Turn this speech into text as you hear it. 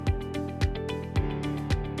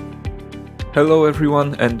Hello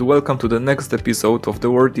everyone and welcome to the next episode of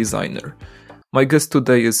The Word Designer. My guest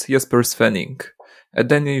today is Jesper Svenning, a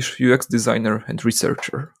Danish UX designer and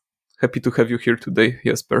researcher. Happy to have you here today,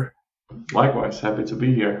 Jesper. Likewise, happy to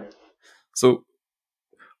be here. So,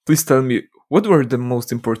 please tell me, what were the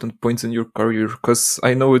most important points in your career? Because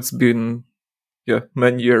I know it's been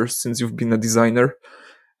many years since you've been a designer,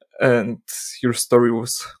 and your story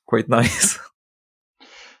was quite nice.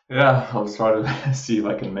 Yeah, I'll try to see if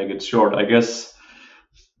I can make it short. I guess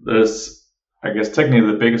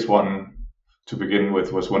technically the biggest one to begin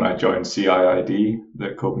with was when I joined CIID,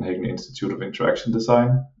 the Copenhagen Institute of Interaction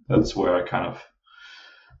Design. That's where I kind of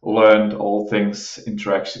learned all things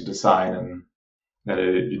interaction design, and that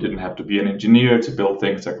you didn't have to be an engineer to build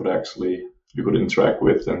things that you could interact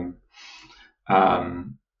with, and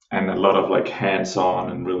a lot of like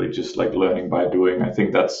hands-on and really just like learning by doing. I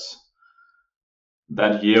think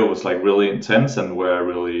that year was like really intense and where I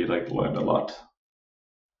really like learned a lot.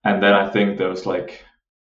 And then I think there was like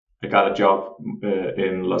I got a job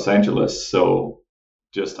in Los Angeles, so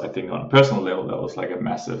just I think on a personal level that was like a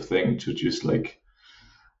massive thing to just like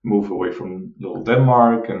move away from little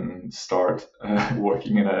Denmark and start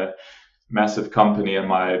working in a massive company. And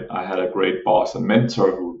I had a great boss and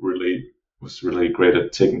mentor who was really great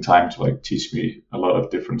at taking time to like teach me a lot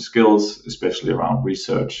of different skills, especially around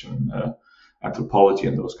research and anthropology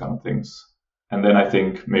and those kind of things. And then I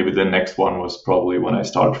think maybe the next one was probably when I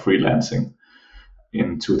started freelancing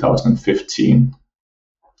in 2015.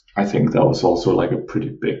 I think that was also like a pretty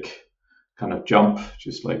big kind of jump,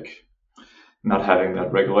 just like not having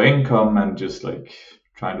that regular income and just like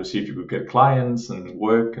trying to see if you could get clients and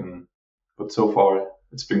work. But so far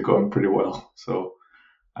it's been going pretty well. So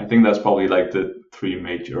I think that's probably like the three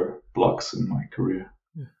major blocks in my career.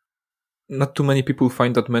 Not too many people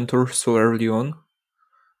find that mentor so early on.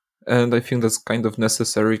 And I think that's kind of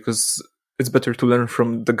necessary because it's better to learn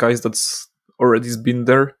from the guys that's already been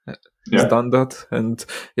there, has done that, and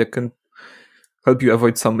can help you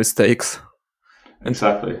avoid some mistakes.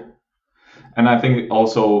 Exactly. And I think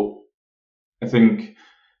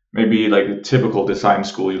maybe like a typical design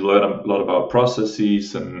school, you learn a lot about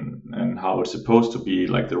processes and how it's supposed to be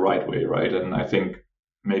like the right way, right? And I think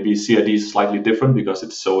maybe CID is slightly different because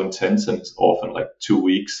it's so intense and it's often like 2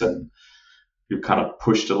 weeks and you're kind of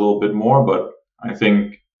pushed a little bit more. But I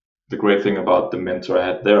think the great thing about the mentor I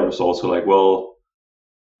had there was also like, well,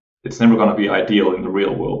 it's never going to be ideal in the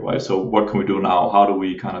real world, right? So what can we do now? How do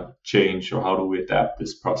we kind of change or how do we adapt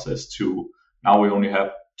this process to now we only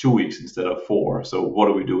have 2 weeks instead of 4. So what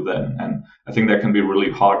do we do then? And I think that can be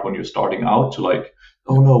really hard when you're starting out to like,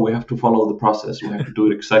 oh no, we have to follow the process. We have to do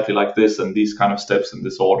it exactly like this and these kind of steps in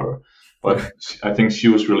this order. But I think she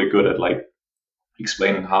was really good at like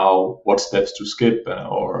explaining what steps to skip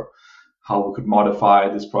or how we could modify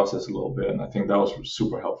this process a little bit. And I think that was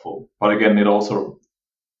super helpful. But again,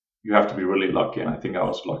 you have to be really lucky. And I think I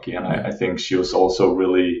was lucky. And I think she was also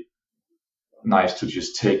really nice to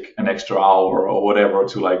just take an extra hour or whatever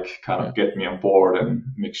to like kind of get me on board and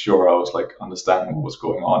make sure I was like understanding what was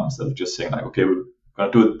going on instead of just saying like, okay, we're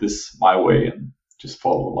going to do it this my way and just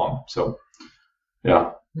follow along. So,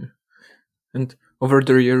 yeah. And over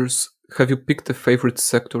the years, have you picked a favorite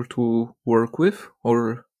sector to work with,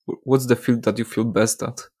 or what's the field that you feel best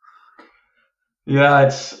at? Yeah,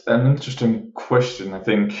 it's an interesting question. I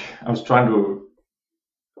think I was trying to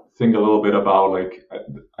think a little bit about like,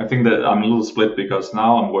 I think that I'm a little split because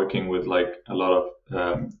now I'm working with like a lot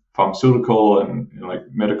of pharmaceutical and like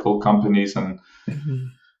medical companies and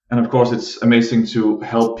of course it's amazing to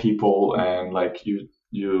help people and like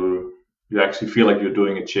you actually feel like you're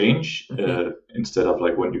doing a change instead of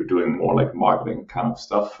like when you're doing more like marketing kind of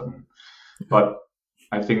stuff. But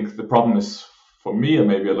I think the problem is for me and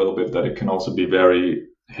maybe a little bit that it can also be very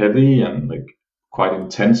heavy and like quite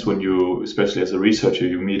intense when you, especially as a researcher,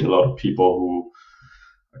 you meet a lot of people who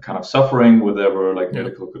are kind of suffering with whatever like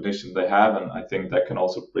medical condition they have. And I think that can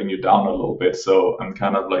also bring you down a little bit. So I'm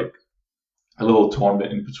kind of like a little torn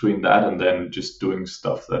in between that and then just doing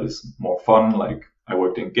stuff that is more fun. Like I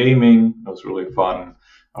worked in gaming, it was really fun.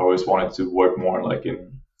 I always wanted to work more like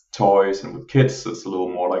in toys and with kids. It's a little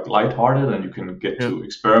more like lighthearted and you can get to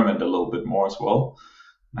experiment a little bit more as well.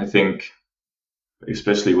 I think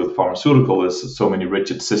especially with pharmaceutical, there's so many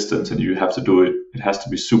rigid systems and you have to do it. It has to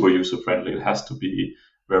be super user friendly. It has to be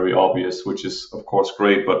very obvious, which is of course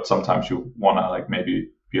great, but sometimes you want to like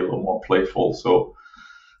maybe be a little more playful. So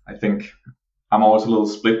I think I'm always a little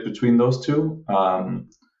split between those two.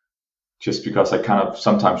 Just because I kind of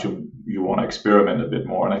sometimes you want to experiment a bit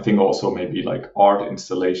more. And I think also maybe like art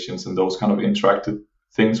installations and those kind of interactive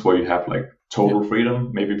things where you have like total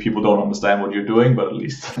freedom. Maybe people don't understand what you're doing, but at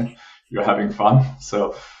least you're having fun.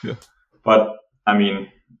 So, Yeah. but I mean,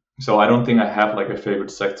 so I don't think I have like a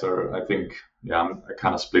favorite sector. I think, yeah, I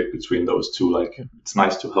kind of split between those two. Like, Yeah. it's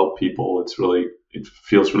nice to help people. It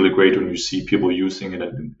feels really great when you see people using it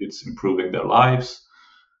and it's improving their lives.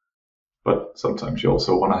 But sometimes you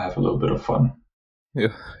also want to have a little bit of fun.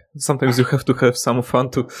 Yeah. Sometimes you have to have some fun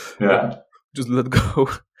to Yeah. just let go.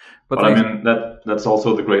 But I mean, that's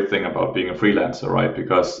also the great thing about being a freelancer, right?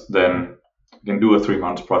 Because then I can do a 3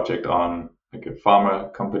 month project on like a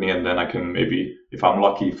pharma company, and then I can maybe, if I'm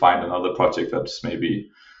lucky, find another project that's maybe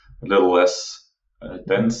a little less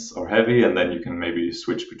dense or heavy, and then you can maybe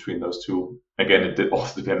switch between those two. Again, it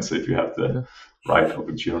also depends if you have the yeah. right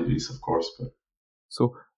opportunities, of course. But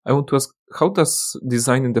So I want to ask, how does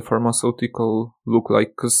design in the pharmaceutical look like?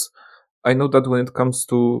 Because I know that when it comes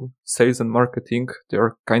to sales and marketing, they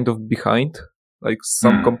are kind of behind. Like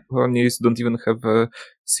some companies don't even have a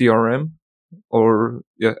CRM or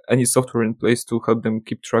any software in place to help them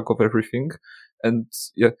keep track of everything. And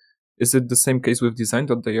is it the same case with design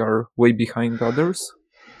that they are way behind others?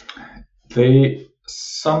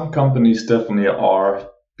 some companies definitely are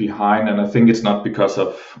behind, and I think it's not because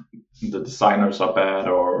of the designers are bad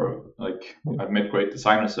or like I've met great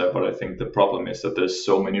designers there, but I think the problem is that there's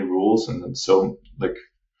so many rules and so like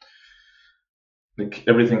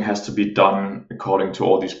everything has to be done according to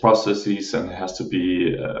all these processes, and it has to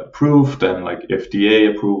be approved and like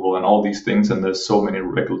FDA approval and all these things, and there's so many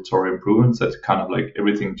regulatory improvements that kind of like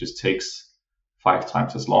everything just takes 5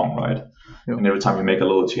 times as long, right? Yeah. And every time you make a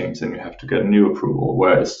little change, then you have to get a new approval.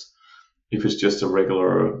 Whereas if it's just a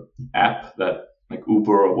regular app that like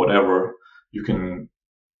Uber or whatever, you can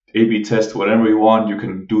A/B test whatever you want. You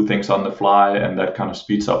can do things on the fly, and that kind of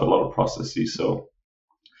speeds up a lot of processes. So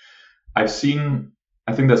I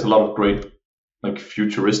think there's a lot of great like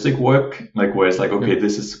futuristic work, like where it's like, okay,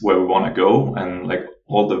 this is where we want to go, and like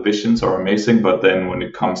all the visions are amazing. But then when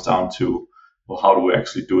it comes down to, well, how do we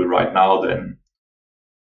actually do it right now? Then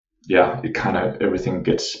it kind of everything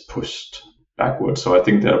gets pushed backwards. So I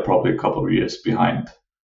think they're probably a couple of years behind,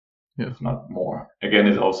 if not more. Again,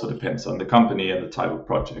 it also depends on the company and the type of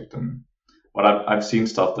project. But I've seen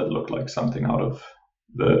stuff that look like something out of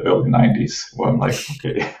the early 90s where I'm like,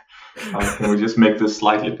 okay, can we just make this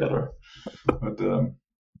slightly better? But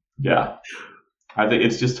I think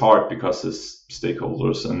it's just hard because there's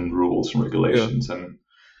stakeholders and rules and regulations, and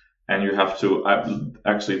you have to.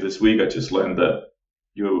 Actually, this week I just learned that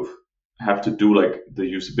you have to do like the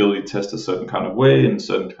usability test a certain kind of way in a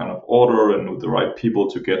certain kind of order and with the right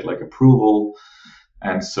people to get like approval,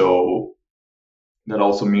 and so that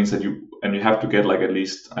also means that you have to get like at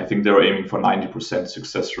least, I think they're aiming for 90%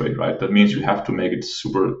 success rate, right? That means you have to make it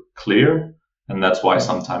super clear. And that's why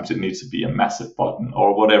sometimes it needs to be a massive button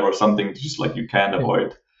or whatever, something just like you can't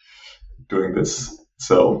avoid doing this.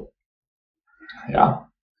 So, yeah.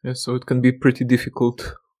 Yeah, so it can be pretty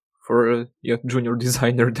difficult for a junior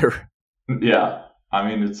designer there. Yeah, I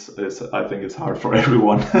mean, I think it's hard for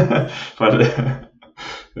everyone, but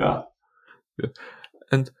yeah.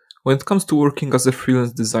 And when it comes to working as a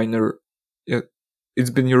freelance designer, it's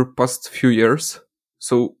been your past few years.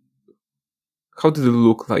 So how did it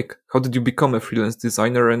look like? How did you become a freelance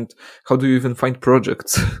designer, and how do you even find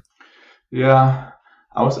projects? Yeah,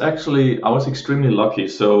 I was extremely lucky.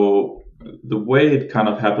 So the way it kind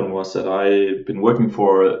of happened was that I've been working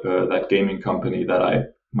for that gaming company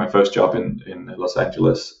my first job in Los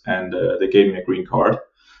Angeles, and they gave me a green card,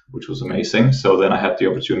 which was amazing. So then I had the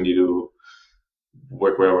opportunity to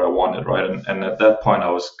work wherever I wanted, right? And at that point, I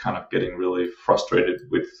was kind of getting really frustrated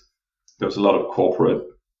there was a lot of corporate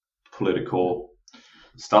political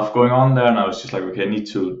stuff going on there, and I was just like, okay, I need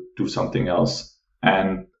to do something else.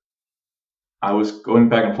 And I was going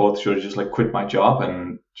back and forth, should I just like quit my job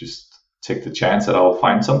and just take the chance that I'll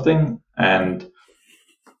find something? And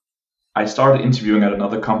I started interviewing at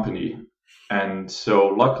another company. And so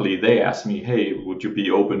luckily they asked me, hey, would you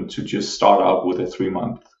be open to just start out with a 3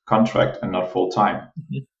 month contract and not full time?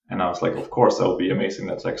 Mm-hmm. And I was like, of course, that would be amazing.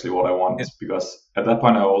 That's actually what I want. Because at that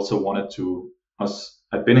point I also wanted to,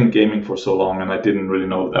 I'd been in gaming for so long and I didn't really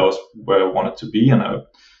know that was where I wanted to be. And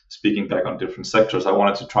speaking back on different sectors, I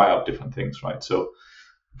wanted to try out different things, right? So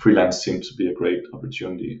freelance seemed to be a great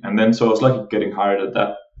opportunity. And then so I was lucky getting hired at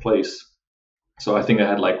that place. So I think I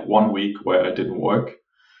had like 1 week where I didn't work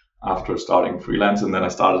after starting freelance, and then I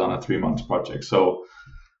started on a 3 month project. So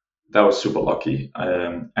that was super lucky.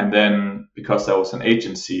 And then because that was an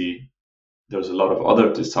agency, there was a lot of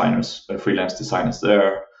other designers, freelance designers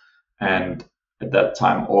there. And at that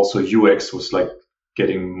time, also UX was like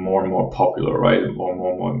getting more and more popular, right? And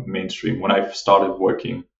more mainstream. When I started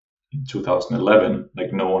working in 2011,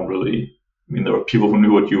 like no one really mean, there were people who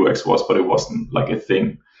knew what UX was, but it wasn't like a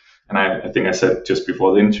thing. And I think I said just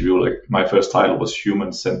before the interview, like my first title was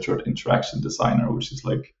human-centered interaction designer, which is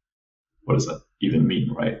like, what does that even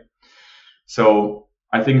mean, right? So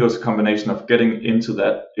I think it was a combination of getting into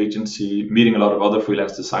that agency, meeting a lot of other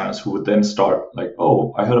freelance designers who would then start like,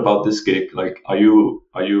 oh, I heard about this gig. Like, are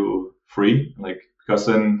you free? Like, because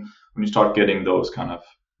then when you start getting those kind of,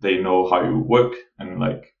 they know how you work and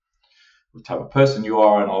like what type of person you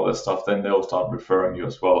are and all that stuff, then they'll start referring you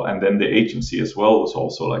as well. And then the agency as well was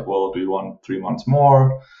also like, well, do you want 3 months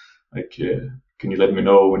more? Like, can you let me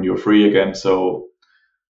know when you're free again? So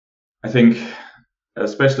I think,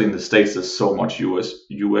 especially in the States, there's so much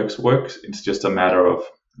UX work. It's just a matter of,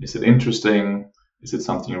 is it interesting? Is it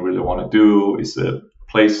something you really want to do? Is the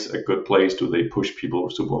place a good place? Do they push people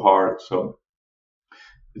super hard? So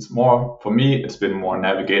it's more, for me, it's been more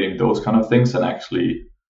navigating those kind of things and actually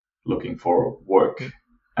looking for work.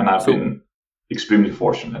 And I've been extremely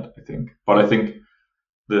fortunate, I think. But I think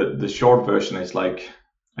the short version is like,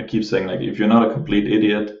 I keep saying, like, if you're not a complete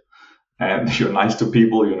idiot and you're nice to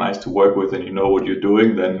people, you're nice to work with, and you know what you're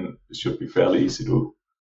doing, then it should be fairly easy to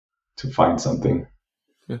find something.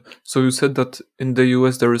 Yeah. So you said that in the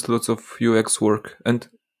US there is lots of UX work, and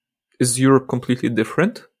is Europe completely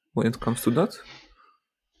different when it comes to that?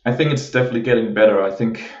 I think it's definitely getting better. I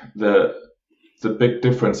think the big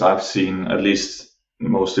difference I've seen, at least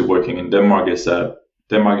mostly working in Denmark, is that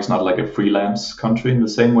Denmark is not like a freelance country in the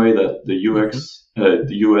same way that the US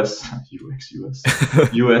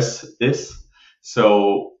is.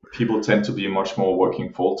 So people tend to be much more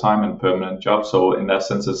working full-time and permanent jobs. So in that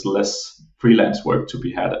sense, there's less freelance work to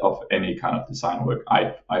be had of any kind of design work,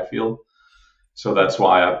 I feel. So that's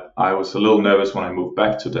why I was a little nervous when I moved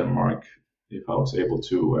back to Denmark, if I was able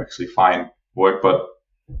to actually find work. But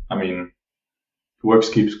I mean, work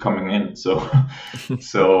keeps coming in, so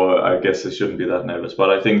I guess I shouldn't be that nervous. But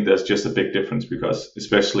I think there's just a big difference, because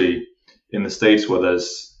especially in the States, where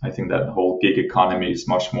I think that whole gig economy is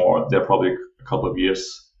much more, they're probably a couple of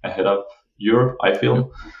years ahead of Europe, I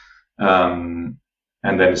feel. And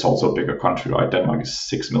then it's also a bigger country, right? Denmark is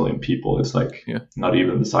 6 million people. It's like not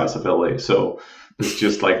even the size of LA. So it's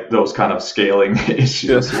just like those kind of scaling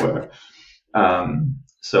issues where,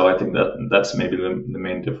 so I think that's maybe the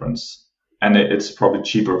main difference. And it's probably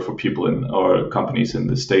cheaper for people or companies in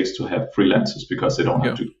the States to have freelancers, because they don't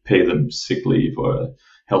have to pay them sick leave or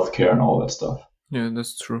healthcare and all that stuff. Yeah,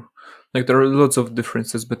 that's true. Like, there are lots of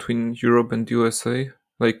differences between Europe and USA.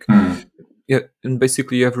 Like, in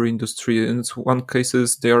basically every industry. In one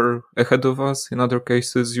cases, they are ahead of us. In other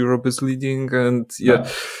cases, Europe is leading. And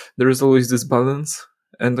there is always this balance.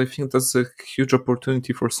 And I think that's a huge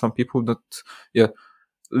opportunity for some people that,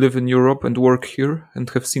 live in Europe and work here and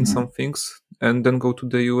have seen some things, and then go to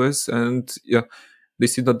the US and they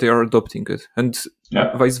see that they are adopting it, and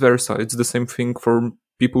vice versa. It's the same thing for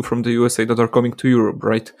people from the USA that are coming to Europe,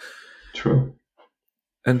 right? True.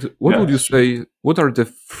 And what would you say, what are the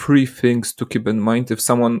 3 things to keep in mind if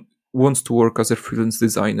someone wants to work as a freelance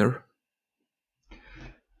designer?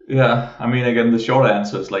 Yeah, I mean, again, the short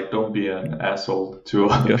answer is like, don't be an asshole to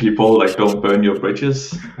other people. Like, don't burn your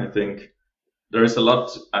bridges. I think there is a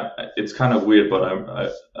lot. It's kind of weird, but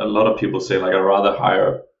a lot of people say, like, I'd rather hire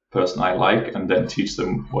a person I like and then teach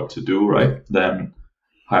them what to do, right, than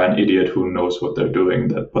hire an idiot who knows what they're doing,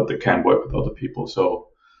 but they can't work with other people. So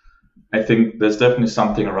I think there's definitely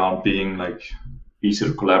something around being like easy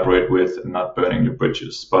to collaborate with and not burning your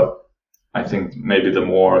bridges. But I think maybe the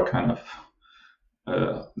more kind of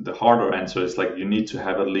the harder answer is like, you need to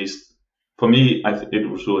have at least. For me, it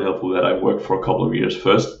was really helpful that I worked for a couple of years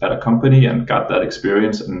first at a company and got that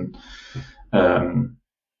experience, and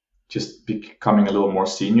just becoming a little more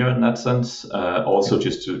senior in that sense. Also,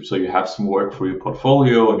 just so you have some work for your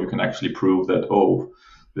portfolio and you can actually prove that,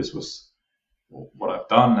 this was what I've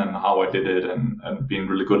done and how I did it, and being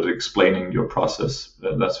really good at explaining your process.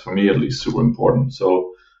 That's, for me at least, super important.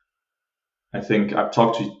 So I think I've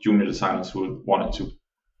talked to junior designers who wanted to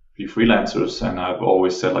be freelancers, and I've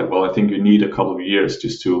always said, like, well, I think you need a couple of years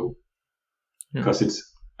just to, because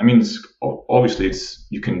obviously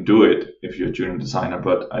you can do it if you're a junior designer,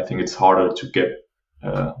 but I think it's harder to get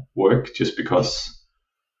work, just because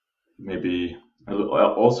maybe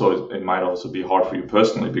also it might also be hard for you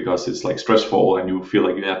personally, because it's like stressful and you feel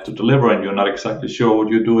like you have to deliver and you're not exactly sure what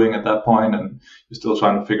you're doing at that point, and you're still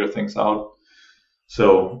trying to figure things out.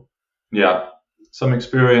 So some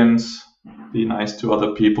experience, be nice to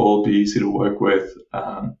other people, be easy to work with,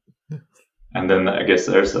 and then I guess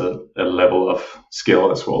there's a level of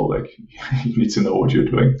skill as well. Like, you need to know what you're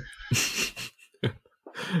doing.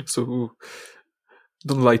 So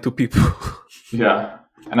don't lie to people. Yeah.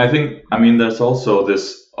 And I think, I mean, there's also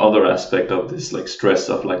this other aspect of this like stress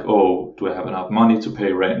of like, oh, do I have enough money to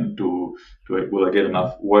pay rent? Will I get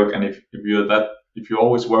enough work? And if you're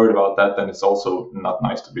always worried about that, then it's also not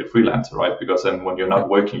nice to be a freelancer, right? Because then when you're Yeah. not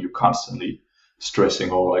working, you're constantly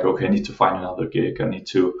stressing over like, okay, I need to find another gig. I need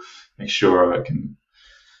to make sure I can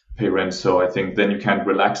pay rent. So I think then you can't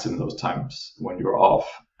relax in those times when you're off.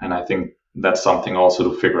 And I think that's something also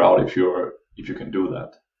to figure out if you can do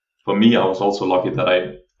that. For me, I was also lucky that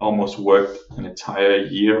I almost worked an entire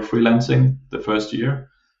year freelancing the first year.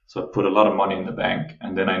 So I put a lot of money in the bank,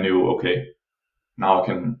 and then I knew, okay, now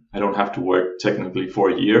I don't have to work technically for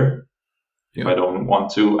a year if Yeah. I don't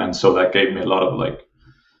want to. And so that gave me a lot of like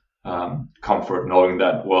comfort knowing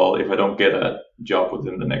that, well, if I don't get a job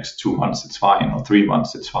within the next 2 months, it's fine, or 3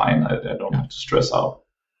 months, it's fine. I don't Yeah. have to stress out.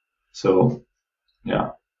 So,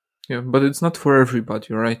 yeah. Yeah, but it's not for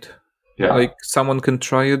everybody, right? Yeah. Like someone can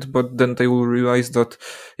try it, but then they will realize that,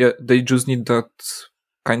 yeah, they just need that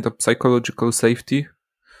kind of psychological safety.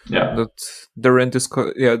 Yeah. That the rent is,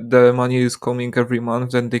 the money is coming every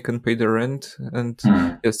month, then they can pay the rent. And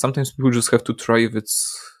yeah, sometimes people just have to try if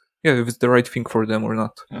it's the right thing for them or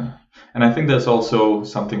not. Yeah. And I think there's also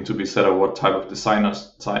something to be said of what type of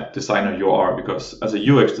designer you are, because as a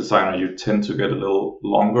UX designer, you tend to get a little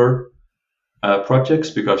longer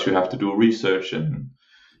projects because you have to do research and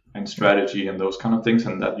strategy and those kind of things,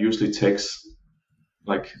 and that usually takes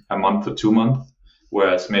like a month or 2 months.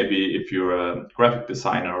 Whereas maybe if you're a graphic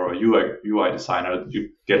designer or a UI designer, you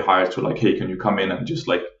get hired to like, hey, can you come in and just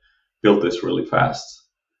like build this really fast?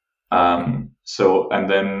 So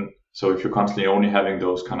if you're constantly only having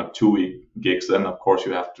those kind of 2 week gigs, then of course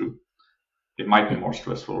it might be more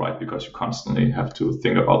stressful, right? Because you constantly have to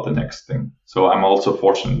think about the next thing. So I'm also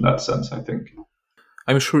fortunate in that sense, I think.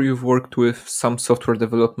 I'm sure you've worked with some software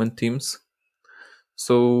development teams.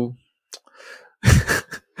 So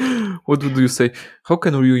what would you say? How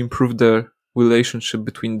can you improve the relationship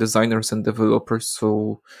between designers and developers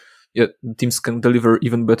so teams can deliver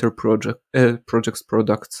even better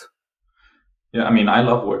products? Yeah, I mean, I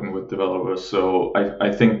love working with developers. So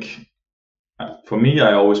I think for me,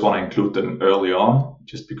 I always want to include them early on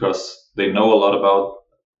just because they know a lot about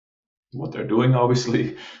what they're doing,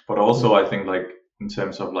 obviously. But also, I think like in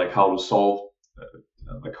terms of like how to solve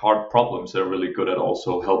like hard problems, they're really good at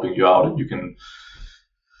also helping you out, and you can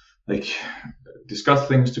like discuss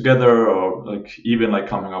things together, or like even like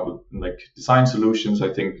coming up with like design solutions.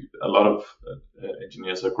 I think a lot of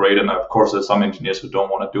engineers are great, and of course there's some engineers who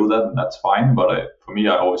don't want to do that, and that's fine. But for me,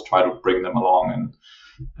 I always try to bring them along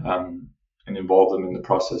and involve them in the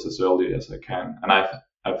process as early as I can. And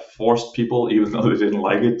I've forced people, even though they didn't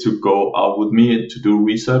like it, to go out with me to do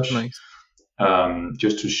research. Nice.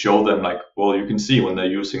 Just to show them like, well, you can see when they're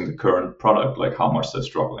using the current product, like how much they're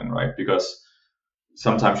struggling, right? Because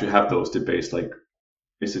sometimes you have those debates like,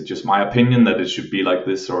 is it just my opinion that it should be like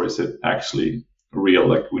this, or is it actually real,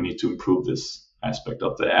 like we need to improve this aspect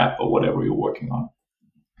of the app or whatever you're working on?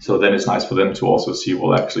 So then it's nice for them to also see,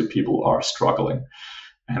 well, actually people are struggling,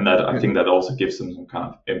 and that I think that also gives them some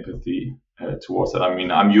kind of empathy towards that. I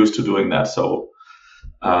mean, I'm used to doing that, so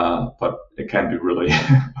but it can be really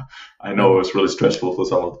I know it was really stressful for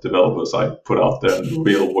some of the developers I put out there in the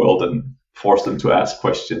real world and force them to ask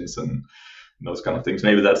questions and those kind of things.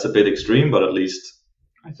 Maybe that's a bit extreme, but at least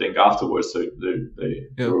I think afterwards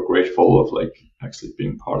they were grateful of like actually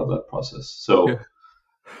being part of that process. So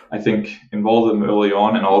I think involve them early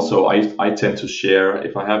on, and also I tend to share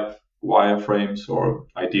if I have wireframes or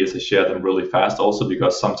ideas, I share them really fast. Also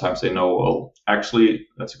because sometimes they know, well, actually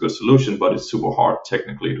that's a good solution, but it's super hard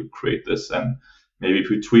technically to create this, and maybe if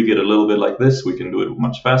we tweak it a little bit like this, we can do it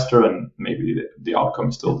much faster, and maybe the outcome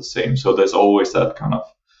is still the same. So there's always that kind of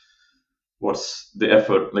what's the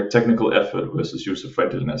effort, like technical effort versus user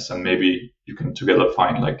friendliness, and maybe you can together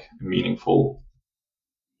find like a meaningful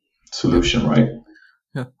solution, right?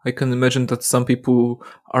 Yeah, I can imagine that some people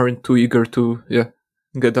aren't too eager to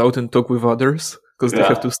get out and talk with others because they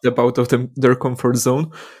have to step out of their comfort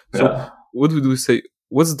zone. So what would you say?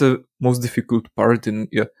 What's the most difficult part in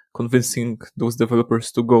convincing those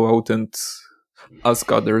developers to go out and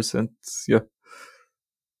ask others and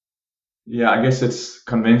Yeah, I guess it's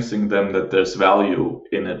convincing them that there's value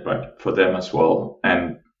in it, right, for them as well,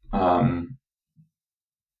 and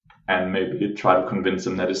maybe try to convince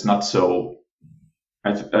them that it's not so.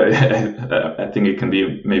 I think it can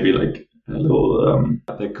be maybe like a little.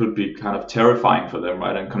 They could be kind of terrifying for them,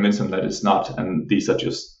 right, and convince them that it's not, and these are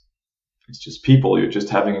it's just people. You're just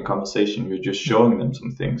having a conversation. You're just showing them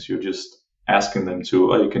some things. You're just asking them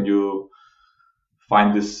to, oh, can you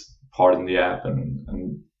find this part in the app,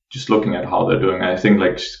 and just looking at how they're doing. I think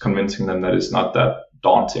like convincing them that it's not that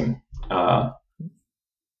daunting,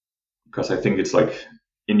 because I think it's like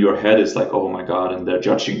in your head it's like, oh my god, and they're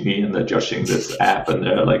judging me and they're judging this app, and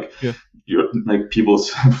they're like, you're like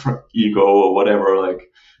people's ego or whatever. Like,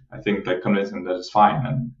 I think like convincing that it's fine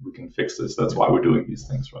and we can fix this. That's why we're doing these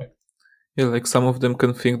things, right? Yeah, like some of them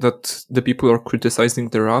can think that the people are criticizing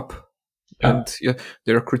their app, and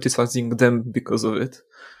they're criticizing them because of it.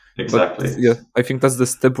 Exactly. But I think that's the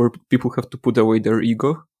step where people have to put away their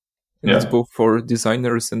ego. And it's both for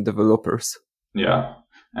designers and developers. Yeah.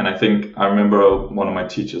 And I think I remember one of my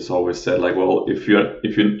teachers always said, like, well, if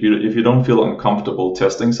you don't feel uncomfortable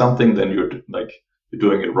testing something, then you're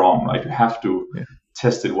doing it wrong. Like, you have to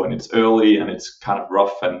test it when it's early and it's kind of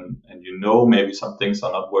rough, and maybe some things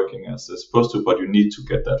are not working as they're supposed to, but you need to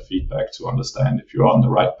get that feedback to understand if you're on the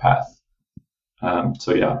right path.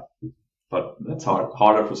 But that's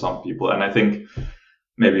harder for some people. And I think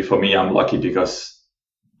maybe for me, I'm lucky because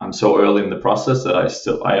I'm so early in the process that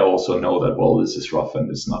I also know that, well, this is rough, and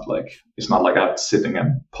it's not like I'm sitting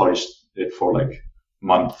and polished it for like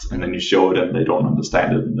months and then you show it and they don't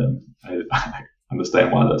understand it, and then I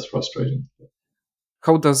understand why that's frustrating.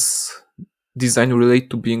 How does design relate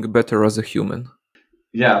to being better as a human?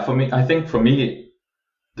 Yeah, I think for me,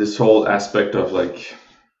 this whole aspect of like,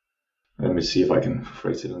 let me see if I can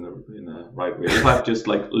phrase it in the right way. If I've just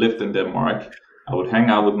like lived in Denmark, I would hang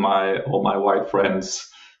out with all my white friends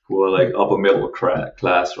who are like upper middle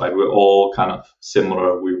class, right? We're all kind of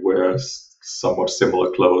similar. We wear somewhat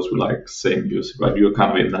similar clothes. We like same music, right? You're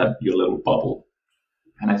kind of in your little bubble.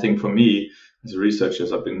 And I think for me, as a researcher,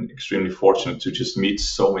 I've been extremely fortunate to just meet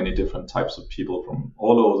so many different types of people from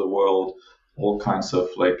all over the world, all kinds of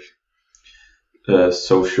like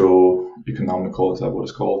socio-economical, is that what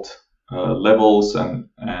it's called, levels,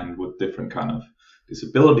 and with different kind of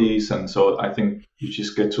disabilities. And so I think you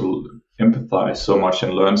just get to empathize so much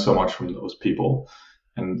and learn so much from those people,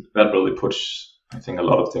 and that really puts, I think, a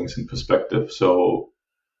lot of things in perspective. So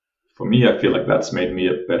for me, I feel like that's made me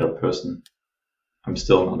a better person. I'm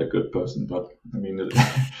still not a good person, but I mean,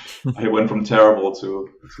 I went from terrible to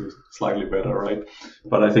slightly better, right?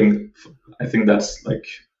 But I think that's like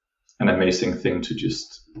an amazing thing to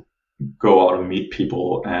just go out and meet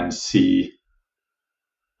people and see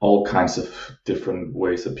all kinds of different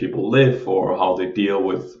ways that people live, or how they deal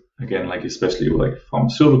with, again, like especially like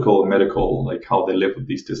pharmaceutical, medical, like how they live with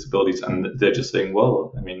these disabilities. And they're just saying,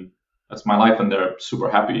 well, I mean, that's my life, and they're super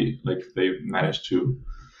happy. Like they managed to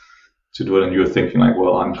do it, and you're thinking like,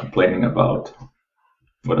 well, I'm complaining about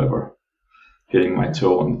whatever, hitting my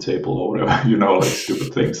toe on the table or whatever, like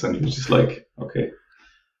stupid things. And you're just like, okay.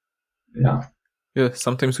 Yeah,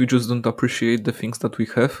 sometimes we just don't appreciate the things that we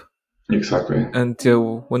have. Exactly. And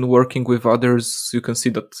when working with others, you can see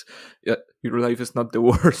that your life is not the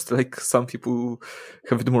worst. Like some people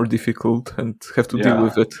have it more difficult and have to deal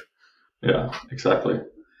with it. Yeah, exactly.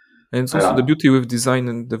 And it's also the beauty with design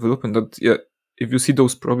and development that if you see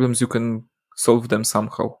those problems, you can solve them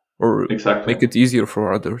somehow, or make it easier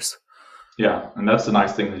for others. Yeah, and that's the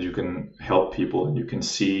nice thing, that you can help people, and you can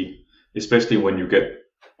see, especially when you get,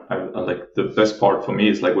 like the best part for me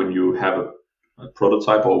is like when you have a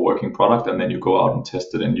prototype or a working product, and then you go out and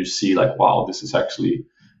test it, and you see like, wow, this is actually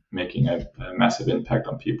making a massive impact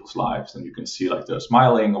on people's lives, and you can see like they're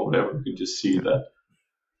smiling or whatever. You can just see that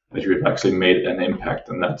you've actually made an impact,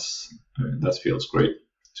 and that feels great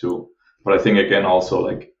too. But I think, again, also,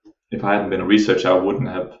 like, if I hadn't been a researcher, I wouldn't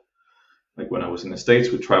have, like, when I was in the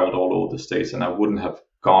States, we traveled all over the States, and I wouldn't have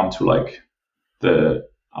gone to, like, the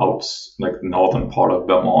northern part of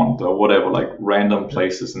Vermont or whatever, like, random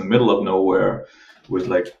places in the middle of nowhere with,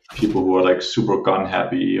 like, people who are, like, super gun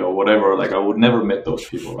happy or whatever. Like, I would never met those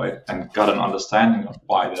people, right? And got an understanding of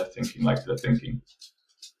why they're thinking like they're thinking.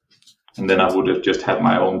 And then I would have just had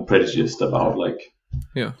my own prejudice about, like,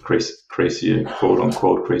 crazy, quote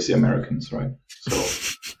unquote, crazy Americans, right?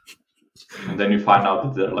 So, and then you find out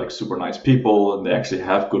that they're like super nice people, and they actually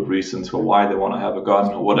have good reasons for why they want to have a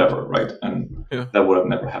gun or whatever, right? And that would have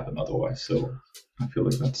never happened otherwise. So I feel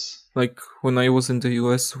like that's like when I was in the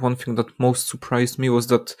US, one thing that most surprised me was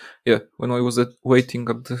that when I was waiting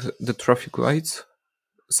at the traffic lights,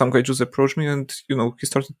 some guy just approached me, and he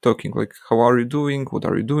started talking like, "How are you doing? What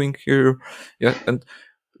are you doing here?" Yeah, and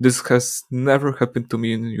this has never happened to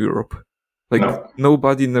me in Europe. Like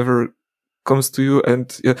nobody never comes to you,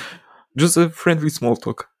 and just a friendly small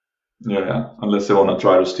talk. Yeah, unless they want to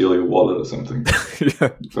try to steal your wallet or something.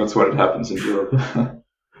 That's when it happens in Europe.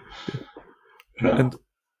 And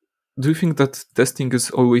do you think that testing is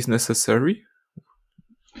always necessary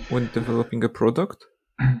when developing a product?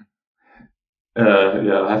 I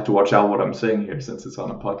have to watch out what I'm saying here since it's on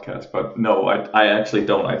a podcast. But no, I actually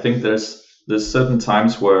don't. I think there's there's certain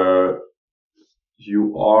times where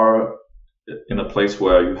you are in a place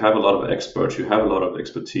where you have a lot of experts, you have a lot of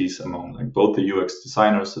expertise among like both the UX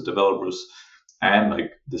designers, the developers, and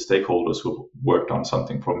like the stakeholders who worked on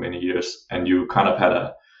something for many years, and you kind of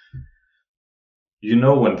had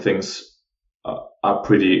when things are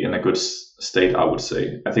pretty in a good state. I would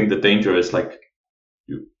say. I think the danger is like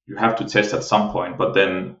you have to test at some point, but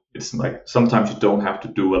then it's like sometimes you don't have to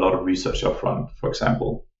do a lot of research up front. For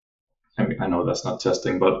example, I mean, I know that's not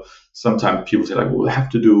testing, but sometimes people say like, well, we have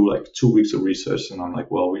to do like 2 weeks of research. And I'm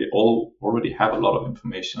like, well, we all already have a lot of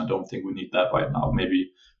information. I don't think we need that right now.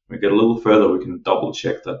 Maybe when we get a little further, we can double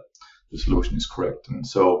check that the solution is correct. And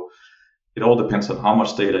so it all depends on how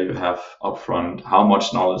much data you have upfront, how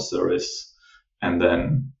much knowledge there is. And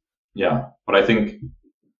then, but I think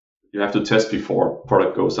you have to test before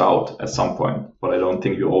product goes out at some point, but I don't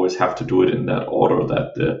think you always have to do it in that order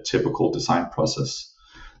that the typical design process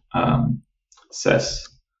says,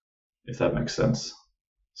 if that makes sense.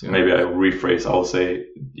 So maybe I rephrase. I'll say,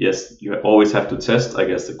 yes, you always have to test. I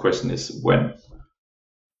guess the question is when.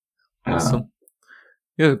 Awesome.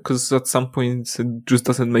 Yeah, because at some point it just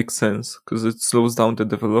doesn't make sense because it slows down the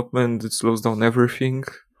development, it slows down everything.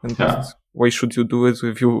 And why should you do it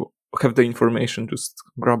if you have the information? Just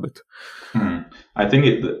grab it. I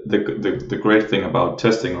think the great thing about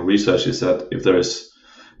testing or research is that if there is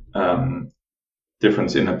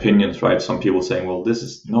difference in opinions, right? Some people saying, well,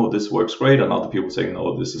 this works great, and other people saying,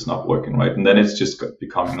 no, this is not working right. And then it's just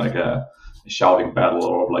becoming like a shouting battle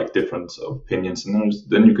or like different opinions. And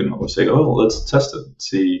then you can always say, oh, well, let's test it,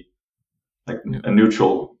 see like a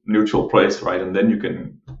neutral place, right? And then you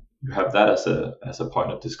have that as a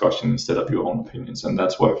point of discussion instead of your own opinions. And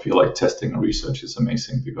that's why I feel like testing and research is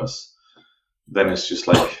amazing, because then it's just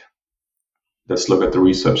like, let's look at the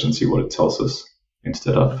research and see what it tells us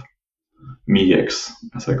instead of me-X,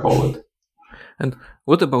 as I call it. And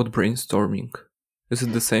what about brainstorming? Is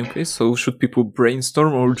it the same case? So should people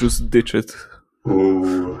brainstorm or just ditch it?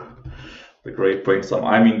 Ooh, the great brainstorm.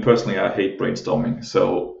 I mean, personally, I hate brainstorming.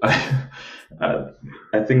 So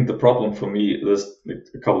I think the problem for me, there's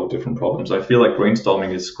a couple of different problems. I feel like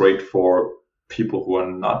brainstorming is great for people who are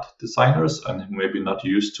not designers and maybe not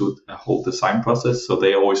used to a whole design process. So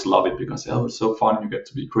they always love it because, oh, it's so fun. You get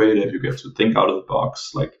to be creative. You get to think out of the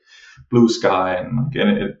box, like blue sky. And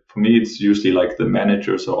again, for me, it's usually like the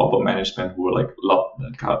managers or upper management who are like love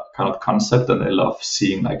that kind of concept, and they love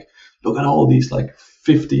seeing like, look at all these like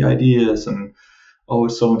 50 ideas, and oh,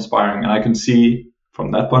 it's so inspiring. And I can see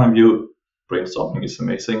from that point of view, brainstorming is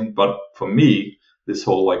amazing. But for me, this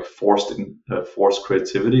whole like forced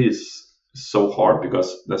creativity is so hard,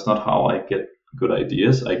 because that's not how I get good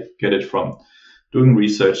ideas. I get it from doing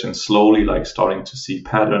research and slowly like starting to see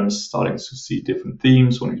patterns, starting to see different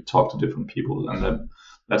themes when you talk to different people, and then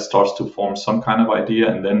that starts to form some kind of idea.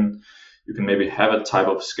 And then you can maybe have a type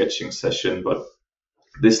of sketching session, but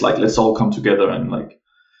this like, let's all come together and like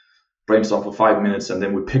brainstorm for 5 minutes and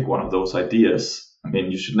then we pick one of those ideas. I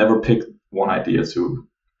mean, you should never pick one idea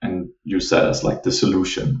and use that as like the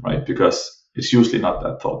solution, right? Because it's usually not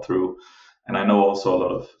that thought through. And I know also a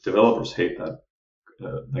lot of developers hate that,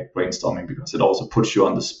 like brainstorming, because it also puts you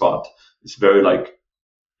on the spot. It's very like,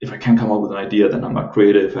 if I can't come up with an idea, then I'm not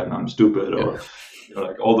creative and I'm stupid, or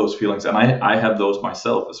like all those feelings. And I have those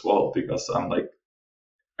myself as well, because I'm like,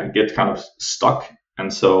 I get kind of stuck.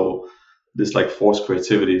 And so this like forced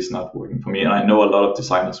creativity is not working for me. And I know a lot of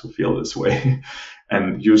designers who feel this way.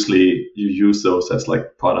 And usually you use those as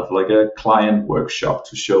like part of like a client workshop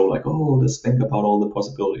to show like, oh, let's think about all the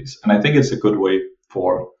possibilities. And I think it's a good way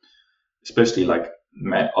for especially like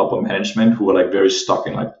upper management who are like very stuck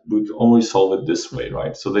in like, we can only solve it this way,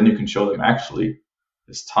 right? So then you can show them actually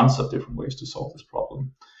there's tons of different ways to solve this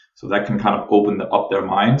problem. So that can kind of open up their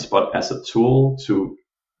minds. But as a tool to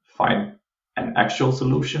find an actual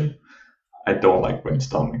solution, I don't like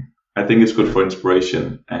brainstorming. I think it's good for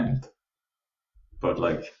inspiration, but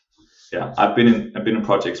like, yeah, I've been in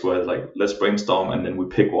projects where like, let's brainstorm and then we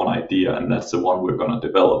pick one idea and that's the one we're gonna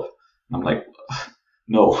develop. And I'm like,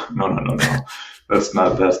 no. That's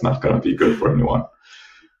not gonna be good for anyone.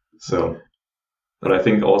 So, but I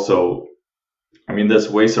think also, I mean, there's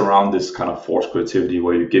ways around this kind of forced creativity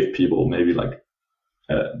where you give people maybe like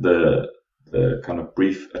the kind of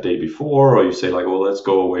brief a day before, or you say like, well, let's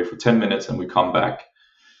go away for 10 minutes and we come back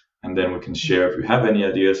and then we can share if you have any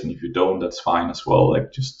ideas, and if you don't, that's fine as well,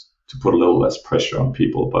 like just to put a little less pressure on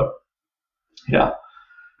people. But yeah,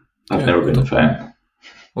 I've never been a fan.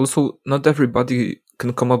 Also, not everybody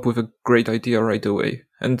can come up with a great idea right away,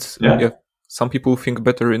 and some people think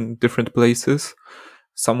better in different places.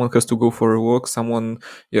 someone has to go for a walk, someone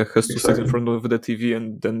has to sit in Exactly. front of the TV,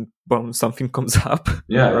 and then boom, something comes up.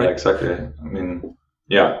 Yeah, right? exactly. I mean,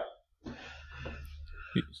 yeah.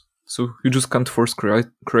 So you just can't force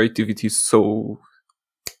creativity. So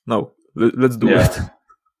no, let's do it.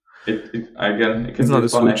 Again, it It's can be not a a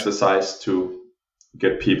fun switch. exercise to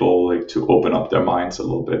get people like to open up their minds a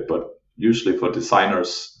little bit, but usually for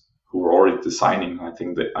designers who are already designing,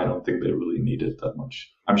 I don't think they really need it that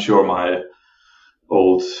much. I'm sure my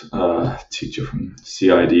old teacher from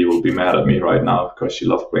CID will be mad at me right now because she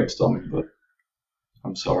loved brainstorming, but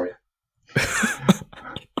I'm sorry.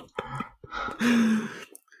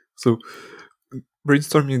 So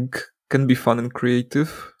brainstorming can be fun and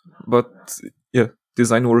creative, but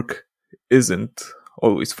design work isn't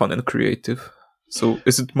always fun and creative. So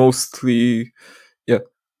is it mostly,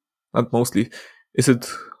 not mostly, is it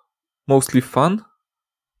mostly fun,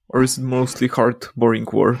 or is it mostly hard, boring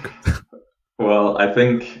work? Well, I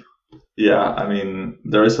think, I mean,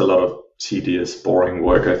 there is a lot of tedious, boring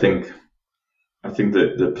work. I think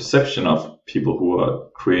the perception of people who are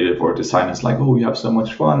creative or designers, like, oh, you have so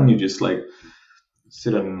much fun, you just like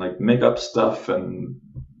sit and like make up stuff and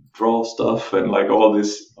draw stuff and like all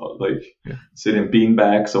this, like sit in bean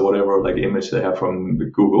bags or whatever, like image they have from the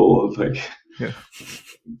Google, like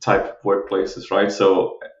type workplaces, right?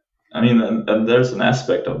 So, I mean, and there's an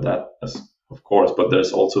aspect of that, of course, but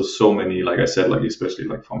there's also so many, like I said, like especially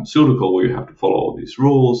like pharmaceutical, where you have to follow all these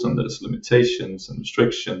rules and there's limitations and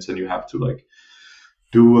restrictions, and you have to like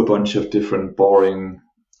do a bunch of different boring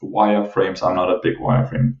wireframes. I'm not a big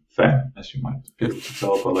wireframe fan, as you might be able to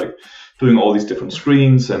tell, but like doing all these different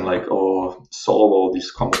screens and like solve all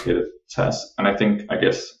these complicated tasks. And I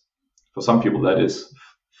guess for some people that is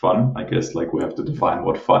fun. I guess like we have to define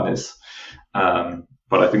what fun is.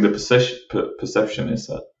 But I think the perception is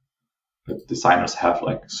that designers have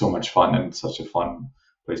like so much fun and it's such a fun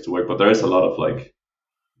place to work. But there is a lot of like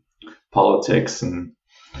politics and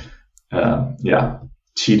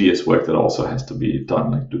tedious work that also has to be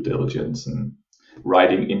done, like due diligence and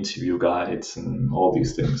writing interview guides and all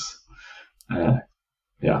these things.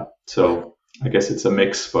 So I guess it's a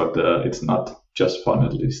mix, but it's not just fun,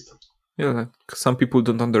 at least. Yeah, like some people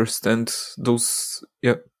don't understand those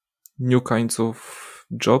new kinds of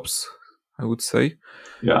jobs, I would say.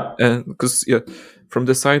 Yeah. And because from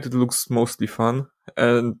the side it looks mostly fun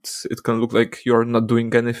and it can look like you're not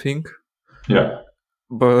doing anything. Yeah.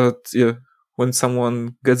 But when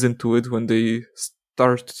someone gets into it, when they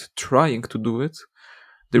start trying to do it,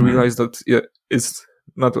 they realize that it's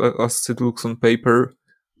not as it looks on paper.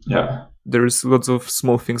 Yeah. There's lots of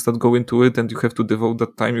small things that go into it, and you have to devote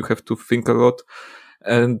that time. You have to think a lot,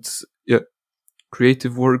 and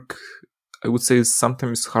creative work, I would say, is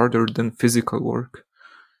sometimes harder than physical work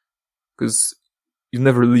because you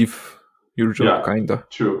never leave your job, kinda.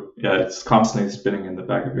 True. Yeah, it's constantly spinning in the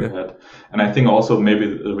back of your head. And I think also maybe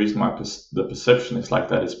the reason why the perception is like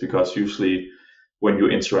that is because usually when you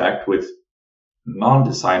interact with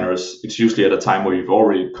non-designers, it's usually at a time where you've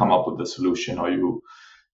already come up with the solution, or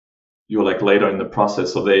you're like later in the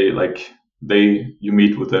process. So you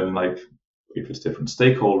meet with them, like if it's different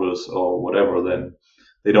stakeholders or whatever, then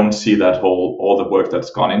they don't see that all the work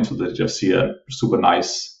that's gone into it. They just see a super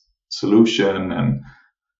nice solution and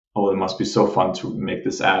it must be so fun to make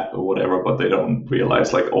this app or whatever, but they don't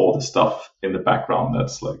realize like all the stuff in the background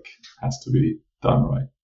that's like has to be done right.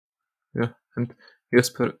 Yeah. And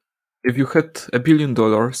Jesper, if you had $1 billion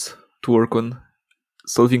to work on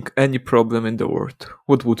solving any problem in the world,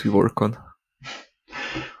 what would you work on?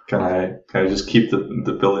 Can I just keep the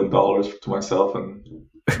 $1 billion to myself? And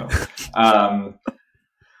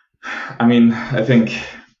I mean, I think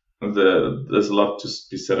there's a lot to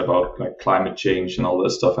be said about like climate change and all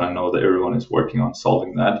this stuff, and I know that everyone is working on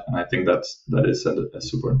solving that, and I think that is a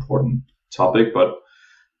super important topic. But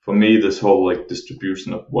for me, this whole like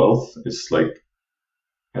distribution of wealth is like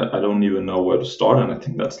I don't even know where to start, and I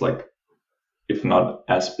think that's like, if not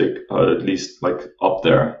as big, or at least like up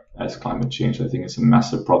there as climate change. I think it's a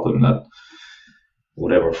massive problem that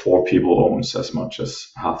whatever 4 people owns as much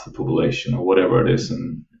as half the population or whatever it is,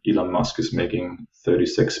 and Elon Musk is making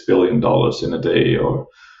 $36 billion in a day, or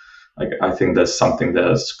like I think that's something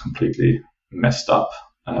that's completely messed up.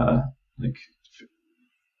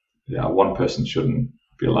 One person shouldn't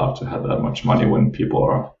be allowed to have that much money when people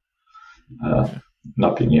are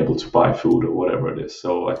not being able to buy food or whatever it is.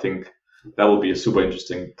 So I think that will be a super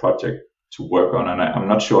interesting project to work on, and I'm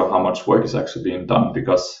not sure how much work is actually being done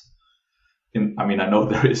because. I know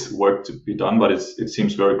there is work to be done, but it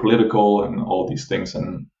seems very political and all these things,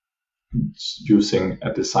 and using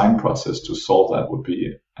a design process to solve that would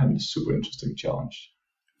be a super interesting challenge.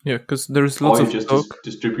 Yeah, because there's lots or you of just talk.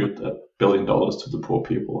 distribute $1 billion to the poor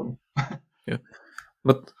people. Yeah,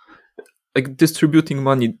 but like distributing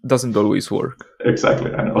money doesn't always work.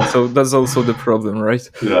 Exactly, I know. So that's also the problem, right?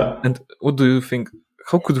 Yeah. And what do you think?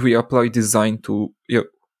 How could we apply design to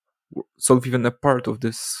solve even a part of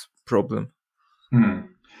this problem?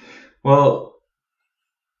 Well,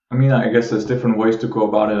 I mean, I guess there's different ways to go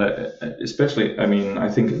about it. Especially, I mean, I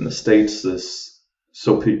think in the States,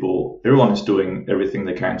 everyone is doing everything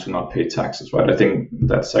they can to not pay taxes, right? I think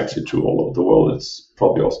that's actually true all over the world. It's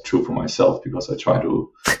probably also true for myself because I try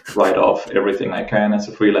to write off everything I can as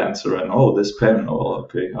a freelancer, and this pen,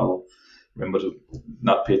 okay, I'll remember to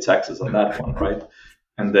not pay taxes on that one, right?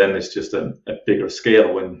 And then it's just a bigger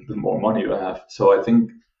scale when the more money you have. So I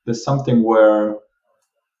think there's something where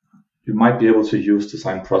you might be able to use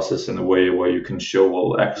design process in a way where you can show,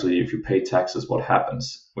 well, actually, if you pay taxes, what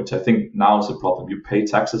happens? Which I think now is a problem. You pay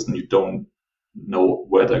taxes and you don't know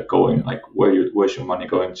where they're going. Like, where's your money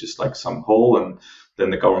going? Just like some hole, and then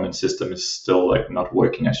the government system is still like not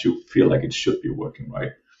working as you feel like it should be working,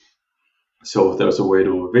 right? So if there's a way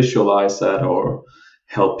to visualize that or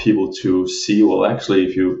help people to see, well, actually,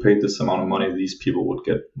 if you paid this amount of money, these people would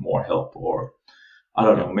get more help, or I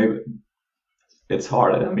don't know, maybe. It's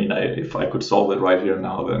hard. I mean, if I could solve it right here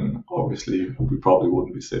now, then obviously we probably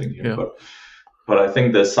wouldn't be sitting here. Yeah. But I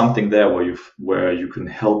think there's something there where you can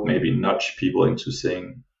help maybe nudge people into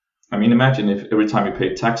saying, I mean, imagine if every time you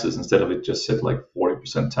pay taxes, instead of it just said like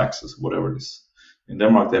 40% taxes, whatever it is. In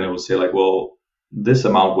Denmark, then it would say like, well, this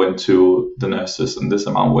amount went to the nurses and this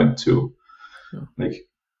amount went to like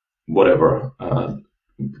whatever,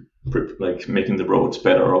 like making the roads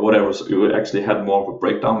better or whatever. So you actually had more of a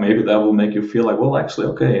breakdown. Maybe that will make you feel like, well, actually,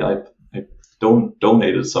 okay, I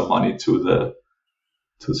donated some money to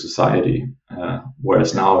society.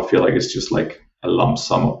 Whereas now I feel like it's just like a lump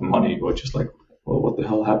sum of money, or just like, well, what the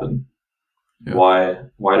hell happened? Yeah.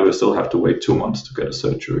 Why do I still have to wait 2 months to get a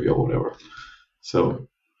surgery or whatever? So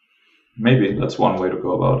maybe that's one way to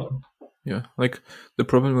go about it. Yeah, like the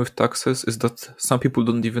problem with taxes is that some people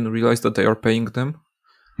don't even realize that they are paying them.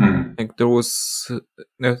 Like there was,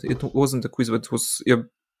 it wasn't a quiz, but it was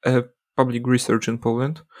a public research in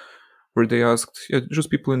Poland where they asked just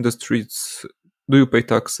people in the streets, do you pay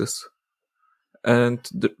taxes? And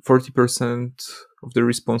 40% of the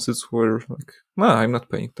responses were like, no, I'm not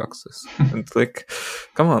paying taxes. And like,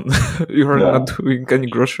 come on, you are not doing any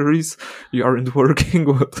groceries, you aren't working,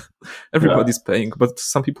 but everybody's paying, but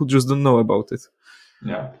some people just don't know about it.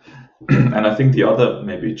 Yeah. And I think the other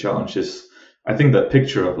maybe challenge is, I think that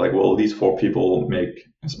picture of like, well, these 4 people make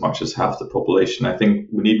as much as half the population. I think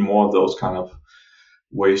we need more of those kind of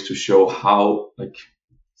ways to show how, like,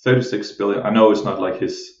 36 billion. I know it's not like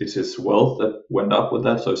it's his wealth that went up with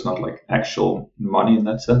that, so it's not like actual money in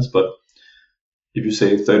that sense. But if you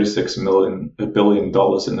say $1 billion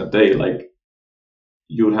in a day, like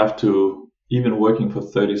you would have to, even working for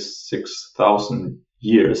 36,000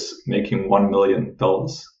 years, making $1 million.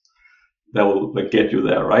 That will like get you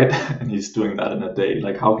there, right? And he's doing that in a day.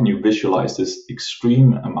 Like, how can you visualize this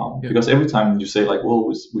extreme amount? Because every time you say like, well,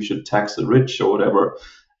 we should tax the rich or whatever.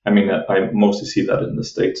 I mean, I mostly see that in the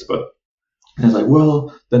States, but it's like,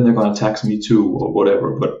 well, then they're going to tax me too or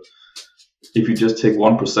whatever. But if you just take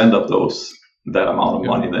 1% of that amount of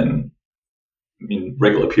money, then I mean,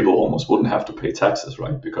 regular people almost wouldn't have to pay taxes,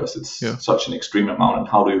 right? Because it's such an extreme amount. And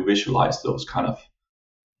how do you visualize those kind of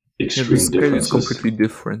extreme the differences? Scale is completely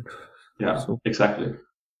different. Yeah, so, exactly.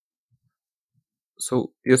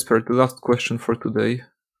 So, Jesper, the last question for today.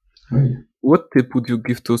 What tip would you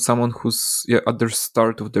give to someone who's at the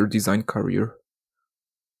start of their design career?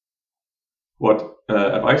 What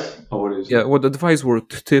advice? Or what is it? What advice word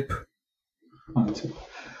tip? Tip.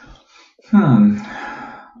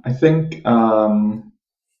 I think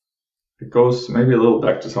it goes maybe a little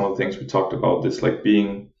back to some of the things we talked about. This like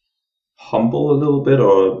being humble a little bit,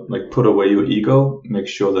 or like put away your ego. Make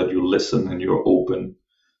sure that you listen and you're open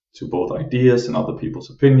to both ideas and other people's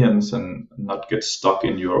opinions, and not get stuck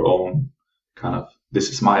in your own kind of, this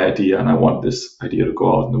is my idea and I want this idea to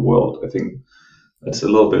go out in the world. I think that's a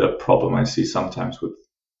little bit a problem I see sometimes with,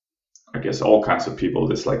 I guess, all kinds of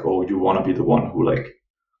people. It's like, oh, you want to be the one who like,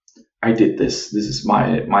 I did this is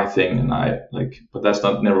my thing, and I like, but that's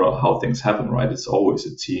not never how things happen, right? It's always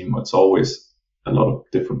a team. It's always a lot of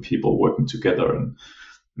different people working together, and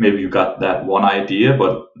maybe you got that one idea,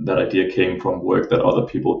 but that idea came from work that other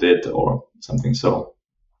people did or something. So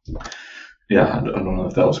yeah, I don't know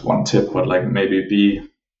if that was one tip, but like maybe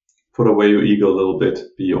put away your ego a little bit,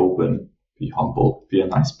 be open, be humble, be a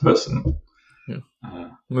nice person.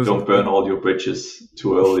 Don't burn all your bridges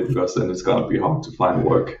too early, because then it's going to be hard to find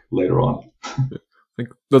work later on.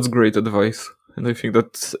 Like, that's great advice, and I think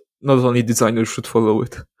that not only designers should follow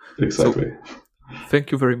it. Exactly. So,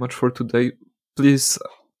 thank you very much for today. Please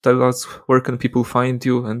tell us, where can people find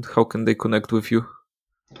you and how can they connect with you?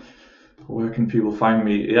 Where can people find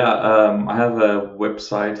me? Yeah, I have a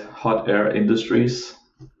website,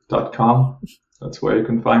 hotairindustries.com. That's where you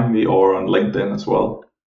can find me, or on LinkedIn as well.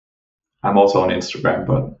 I'm also on Instagram,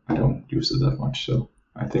 but I don't use it that much. So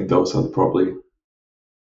I think those are probably.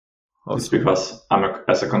 Awesome. It's because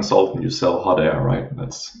as a consultant, you sell hot air, right?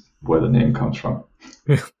 That's where the name comes from.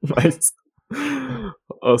 Nice.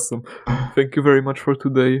 Awesome. Thank you very much for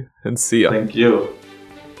today, and see ya. Thank you.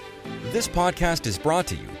 This podcast is brought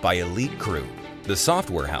to you by Elite Crew, the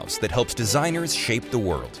software house that helps designers shape the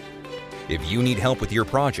world. If you need help with your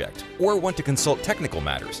project or want to consult technical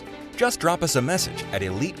matters, just drop us a message at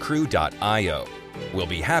elitecrew.io. We'll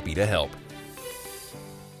be happy to help.